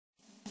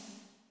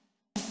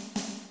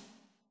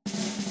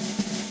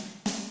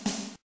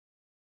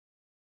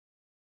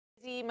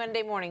Happy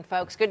Monday morning,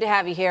 folks. Good to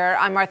have you here.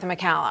 I'm Martha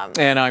McCallum.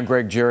 And I'm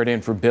Greg Jarrett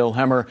in for Bill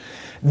Hemmer.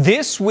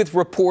 This with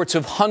reports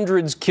of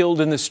hundreds killed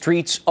in the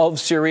streets of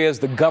Syria as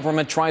the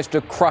government tries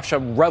to crush a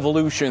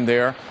revolution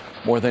there.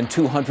 More than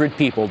 200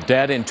 people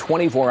dead in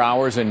 24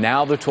 hours, and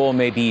now the toll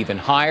may be even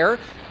higher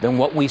than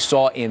what we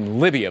saw in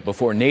Libya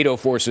before NATO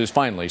forces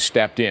finally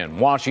stepped in.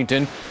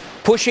 Washington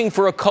pushing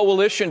for a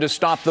coalition to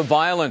stop the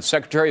violence.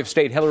 Secretary of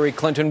State Hillary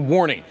Clinton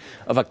warning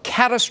of a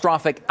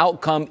catastrophic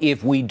outcome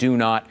if we do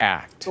not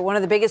act. But one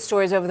of the biggest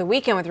stories over the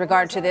weekend with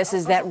regard to this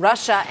is that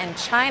Russia and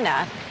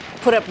China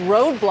put up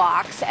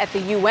roadblocks at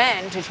the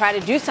UN to try to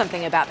do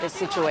something about this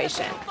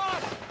situation.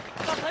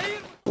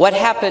 What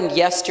happened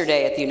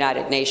yesterday at the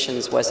United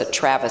Nations was a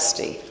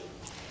travesty.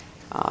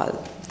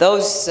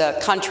 Those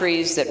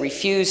countries that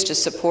refuse to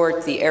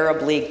support the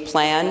Arab League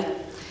plan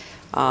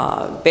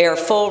bear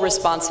full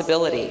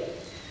responsibility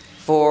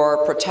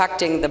for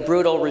protecting the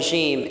brutal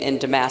regime in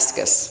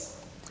Damascus.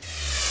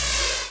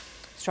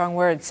 Strong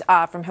words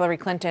from Hillary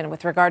Clinton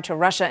with regard to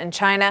Russia and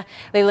China.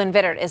 Leland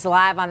Vittert is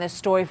live on this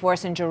story for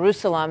us in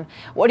Jerusalem.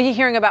 What are you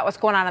hearing about what's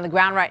going on the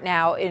ground right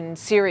now in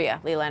Syria,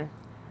 Leland?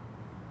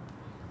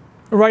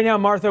 Right now,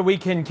 Martha, we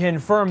can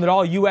confirm that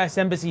all U.S.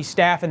 Embassy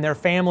staff and their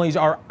families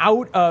are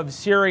out of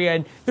Syria.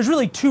 And there's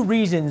really two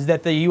reasons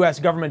that the U.S.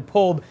 government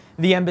pulled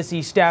the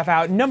embassy staff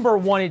out. Number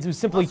one, it was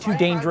simply too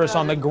dangerous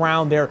on the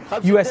ground there.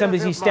 U.S.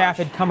 Embassy staff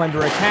had come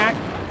under attack.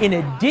 In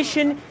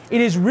addition,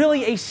 it is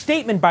really a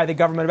statement by the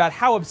government about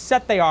how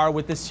upset they are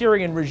with the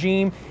Syrian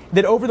regime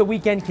that over the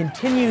weekend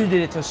continued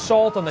its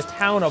assault on the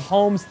town of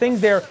Homs.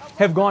 Things there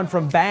have gone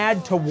from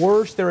bad to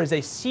worse. There is a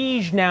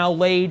siege now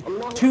laid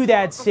to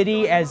that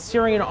city as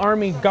Syrian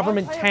army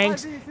government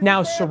tanks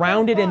now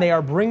surrounded, and they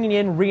are bringing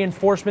in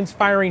reinforcements,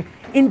 firing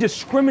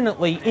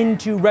indiscriminately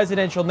into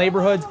residential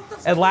neighborhoods.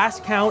 At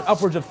last count,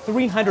 upwards of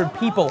 300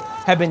 people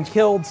have been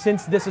killed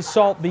since this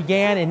assault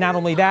began, and not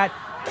only that,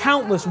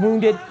 countless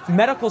wounded.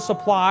 Medical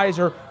supplies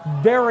are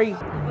very,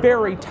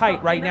 very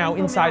tight right now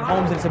inside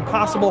Homs. It's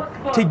impossible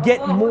to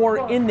get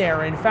more in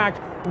there. In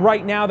fact,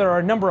 right now there are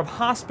a number of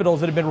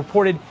hospitals that have been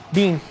reported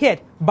being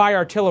hit by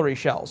artillery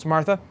shells.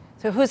 Martha?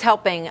 So who's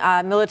helping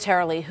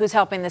militarily? Who's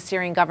helping the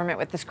Syrian government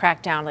with this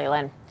crackdown,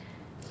 Leland?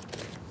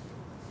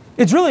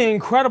 It's really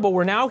incredible.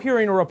 We're now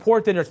hearing a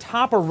report that a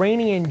top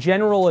Iranian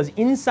general is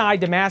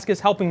inside Damascus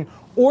helping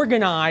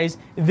organize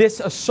this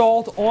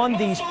assault on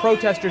these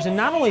protesters. And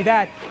not only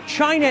that,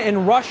 China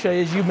and Russia,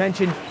 as you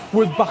mentioned,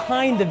 were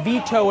behind the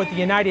veto at the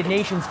United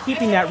Nations,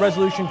 keeping that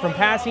resolution from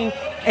passing.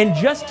 And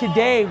just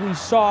today, we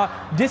saw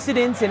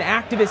dissidents and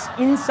activists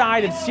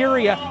inside of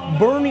Syria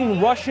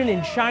burning Russian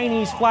and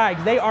Chinese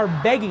flags. They are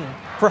begging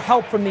for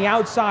help from the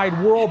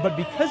outside world, but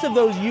because of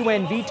those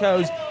UN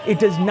vetoes, it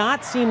does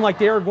not seem like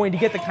they are going to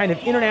get the kind of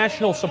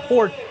international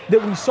support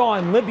that we saw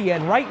in Libya.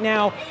 And right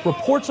now,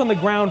 reports on the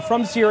ground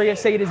from Syria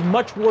say it is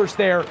much worse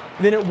there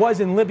than it was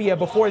in Libya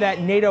before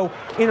that NATO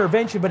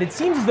intervention. But it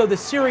seems as though the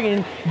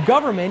Syrian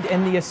government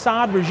and the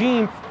Assad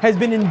regime has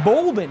been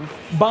emboldened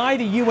by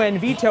the UN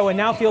veto and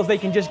now feels they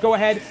can just go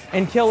ahead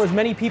and kill as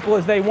many people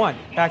as they want.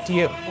 Back to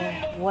you.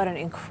 What an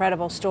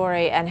incredible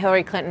story. And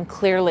Hillary Clinton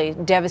clearly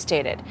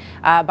devastated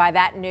by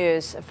that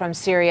news from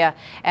Syria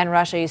and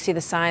Russia. You see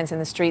the signs in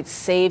the streets,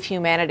 save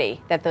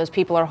humanity, that those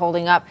people are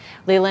holding up.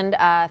 Leland,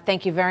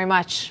 thank you very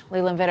much.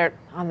 Leland Vittert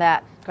on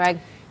that. Greg?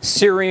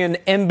 Syrian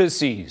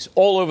embassies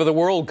all over the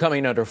world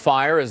coming under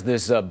fire as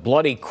this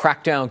bloody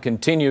crackdown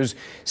continues.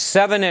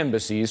 7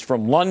 embassies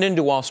from London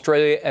to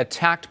Australia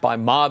attacked by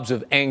mobs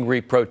of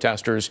angry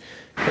protesters.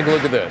 Take a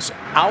look at this.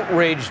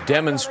 Outraged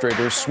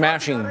demonstrators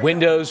smashing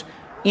windows,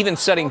 even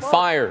setting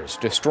fires,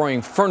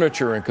 destroying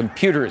furniture and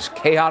computers.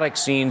 Chaotic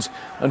scenes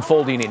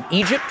unfolding in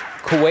Egypt,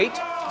 Kuwait,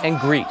 and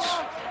Greece.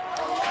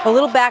 A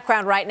little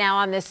background right now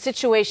on this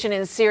situation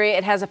in Syria.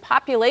 It has a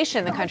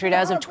population, the country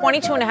does, of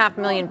 22.5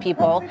 million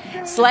people,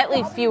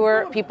 slightly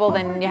fewer people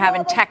than you have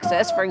in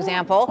Texas, for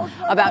example.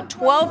 About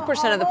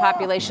 12% of the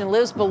population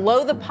lives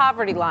below the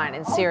poverty line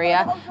in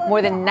Syria,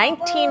 more than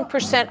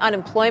 19%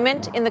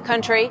 unemployment in the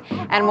country,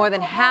 and more than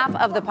half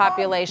of the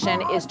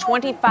population is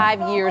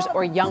 25 years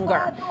or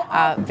younger.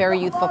 Very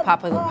youthful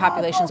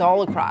populations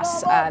all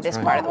across this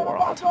part of the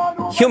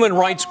world. Human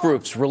rights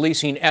groups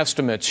releasing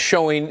estimates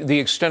showing the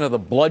extent of the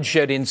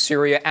bloodshed in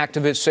Syria.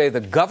 Activists say the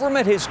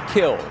government has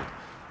killed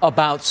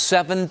about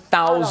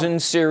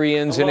 7,000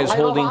 Syrians and is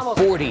holding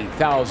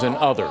 40,000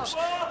 others.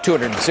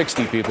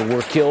 260 people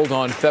were killed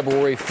on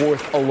February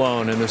 4th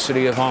alone in the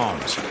city of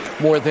Homs.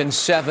 More than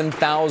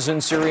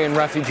 7,000 Syrian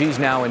refugees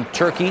now in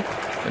Turkey.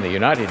 And the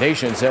United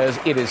Nations says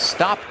it has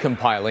stopped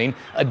compiling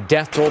a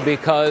death toll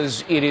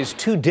because it is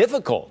too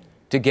difficult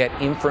to get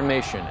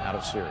information out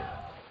of Syria.